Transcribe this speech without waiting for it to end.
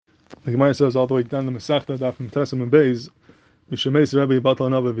The Gemara says all the way down the Masechta Daf Tesim and Beis, Mishemes Rabbi Batal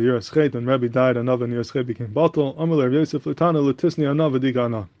Anava v'Yiraschet, and Rabbi died, Anava and Yiraschet became Batal. Amar Rav Yosef L'Tana L'Tisni Anava Dika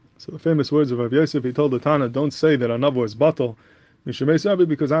Anah. So the famous words of Rav Yosef, he told L'Tana, don't say that Anava was Batal, Mishemes Rabbi,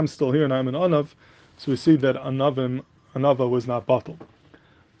 because I'm still here and I'm an Anav. So we see that Anava was not Batal.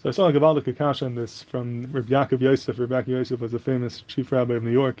 So I saw a Gavaldik Akasha in this from Rabbi Ya'akov Yosef. Rabbi Ya'akov Yosef was a famous chief rabbi of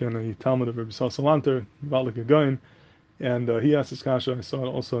New York and a Talmud of Rabbi Salanter, Gavaldik Again. And he asked this kasha. I saw it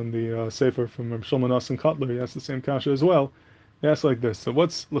also in the Sefer from Shalom and Cutler. He asked the same kasha as well. He asked like this: so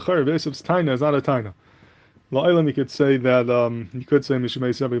what's l'chayr Yosef's taina is not a taina. La'olam you could say that you could say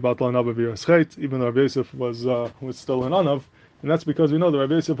Mishemes Rabbi Batal Anav v'Yiraschet, even though Rav Yosef was still an Anav, and that's because we know that Rav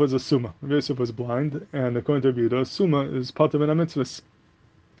Yosef was a summa. Rav Yosef was blind, and according to Yehuda, summa is patur min mitzvahs.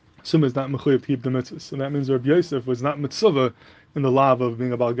 Summa is not mechuyev to keep the mitzvahs, so that means Rav Yosef was not mitzvah in the lav of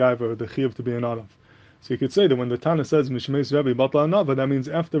being a bal gaiva or the chiyuv to be an Anav. So you could say that when the Tana says Mishemes Rabbi Batal Anava, that means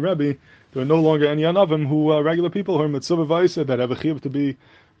after Rabbi, there are no longer any Anavim who are regular people who are mitzvah v'isa that have a chiyuv to be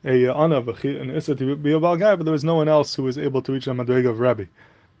a Anav, an Issa to be a Baal Gai, but there was no one else who was able to reach the Madrega of Rabbi.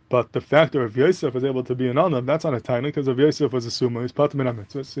 But the fact that Rav Yosef was able to be an Anav, that's not a Taina, because Rav Yosef was a Summa, he's Patur min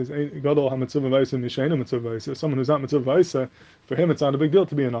HaMitzvahs, he's Gadol HaMitzvah v'isa and Yishainu Mitzvah v'isa. Someone who's not Mitzvah v'isa, for him it's not a big deal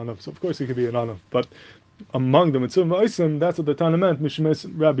to be an Anav, so of course he could be an Anav. But among the Mitzvah v'isa, that's what the Taina meant, Mishemes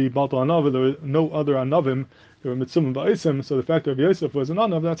Rabbi Batal Anava, there were no other Anavim, there were Mitzvah v'isa, so the fact that Rav Yosef was an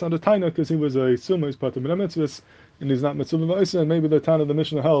Anav, that's not a Taina, because he was a Summa, he's Patur min HaMitzvahs, and he's not Mitzvah v'isa, and maybe the Taina of the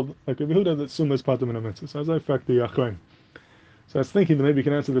Mishnah held, like Rav Yehuda, that Summa is Patur min HaMitzvahs. So as I affect the Achrein. So I was thinking that maybe you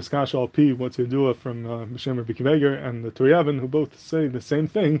can answer this kasha al pi what's Yedua from B'Shem Rabbi Kiveger and the Turiyavin, who both say the same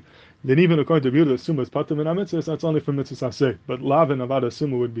thing. That even according to Yehuda, Summa is Patur min HaMitzvahs, that's only for Mitzvahs Aseh. But Lavin Avada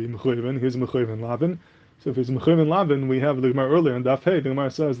Summa would be Mechuyeven. He's Mechuyeven Lavin. So if he's Mechuyeven Lavin, we have the Gemara earlier in Daf Hey. The Gemara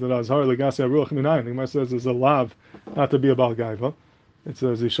says that Azhar Legasi Aruach Minayin. The Gemara says there's a lav not to be a Baal Gaiva. It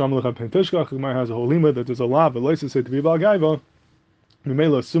says Yisham Lecha Pentishkach. The Gemara has a whole limit that there's a lav. But Leisa said to be a Baal Gaiva.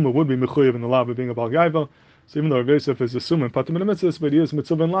 Mimela Summa would be Mechuyev in the lav of being a Baal Gaiva. So even though Rav Yosef is a Summa in Patur min HaMitzvahs, but he is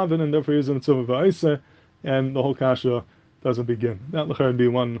Mitzvah in Lavin, and therefore he is a Mitzvah v'Aisa, and the whole kasha doesn't begin. That would be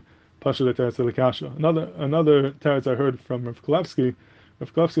one pasha that teretz to the kasha. Another teretz I heard from Rav Kolaevsky.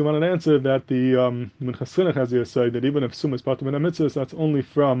 Rav Kolaevsky wanted to answer that the Minchas Chinuch has the aside that even if Summa is Patur min HaMitzvahs, that's only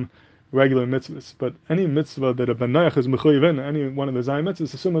from regular mitzvahs. But any mitzvah that a benayach is mechuyev, any one of the zayin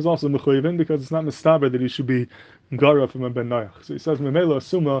mitzvahs, the Summa is also mechuyev because it's not mistaber that he should be gara from a benayach. So he says Memela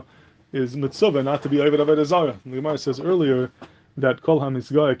Summa is mitzvah not to be Oved Avodah Zarah. The Gemara says earlier that Kol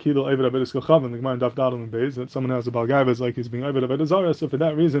HaMizgah Kilo Oved Avodah Kochav, the Gemara in Daf Daled and Beis, that someone has a Baal Gaiva is like he's being Oved Avodah Zarah. So for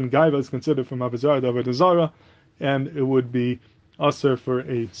that reason, Gaiva is considered from Avodah Zarah to Avodah Zarah, and it would be aser for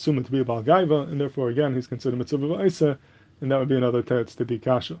a Summa to be a Baal Gaiva, and therefore again he's considered mitzvah v'aisa, and that would be another teretz to be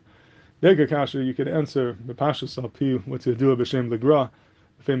kasha. Da'ika kasha, you could answer the pasha salpi what's Yedua B'Shem Legra,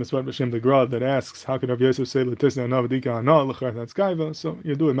 the famous word B'Shem Legra that asks how could Rav Yosef say L'Tisni Anav Dika Anah L'Chayr that's Gaiva. So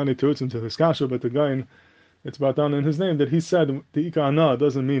you do many Tiritzim to this kasha, but the guy it's brought down in his name that he said Dika Anah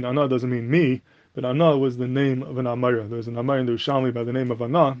doesn't mean me, but Anah was the name of an Amara. There's an Amara in the Yerushalmi by the name of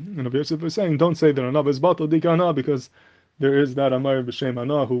Anah, and Rav Yosef was saying don't say that Anah is Batal Dika Anah because there is that Amar B'Shem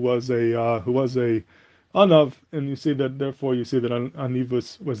Anah who was a Anav, and you see that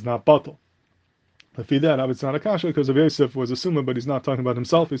Aniv was not Batal. If he that, it's not a kasha because of Yosef was a Summa, but he's not talking about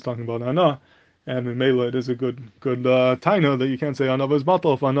himself, he's talking about Anah, and in Mela it is a good taina that you can't say Anav was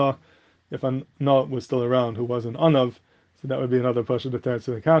Batal if Anah was still around who was an Anav, so that would be another pasha that teretz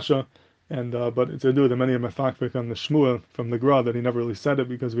to the kasha. And but it's to do the many of Mefakvik on the Shmuel from the Gra that he never really said it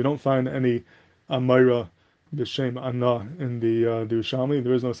because we don't find any Amira B'Shem Anah in the Yerushalmi.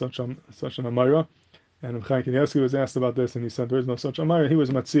 There is no such an Amira. And Chaim Kanievsky was asked about this, and he said there is no such Amira. He was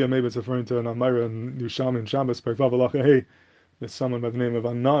Matzia, maybe it's referring to an Amira in Yerushalmi and Shabbos. Hey, there's someone by the name of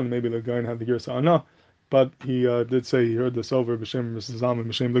Anan. Maybe the guy had the Girsa Anah, but he did say he heard this over B'Shem Zalman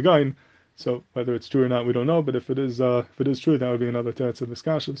B'Shem Legain. So whether it's true or not, we don't know. But if it is true, that would be another teretz of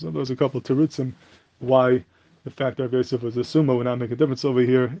discussion. So those are a couple of Tiritzim why the fact that Yosef was a Summa would not make a difference over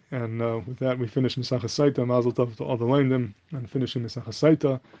here. And with that, we finish Mesachas Sotah. Mazel tov to all the learning and finishing Mesachas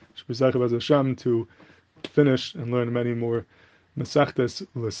Sotah. Shebizaycha B'Hashem to finish and learn many more Mesachtes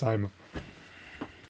L'Saima.